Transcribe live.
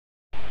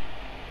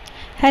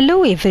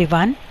Hello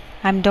everyone,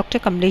 I'm Dr.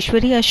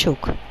 Kamleshwari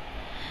Ashok.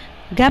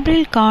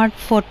 Gabriel card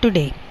for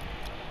today.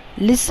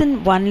 Listen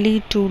only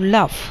to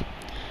love.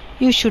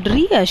 You should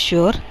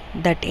reassure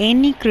that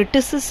any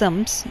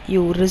criticisms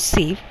you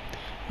receive,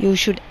 you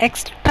should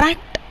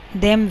extract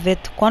them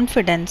with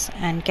confidence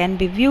and can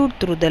be viewed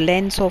through the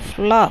lens of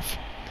love.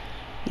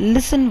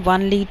 Listen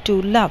only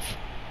to love.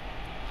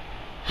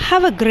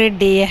 Have a great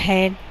day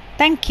ahead.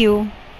 Thank you.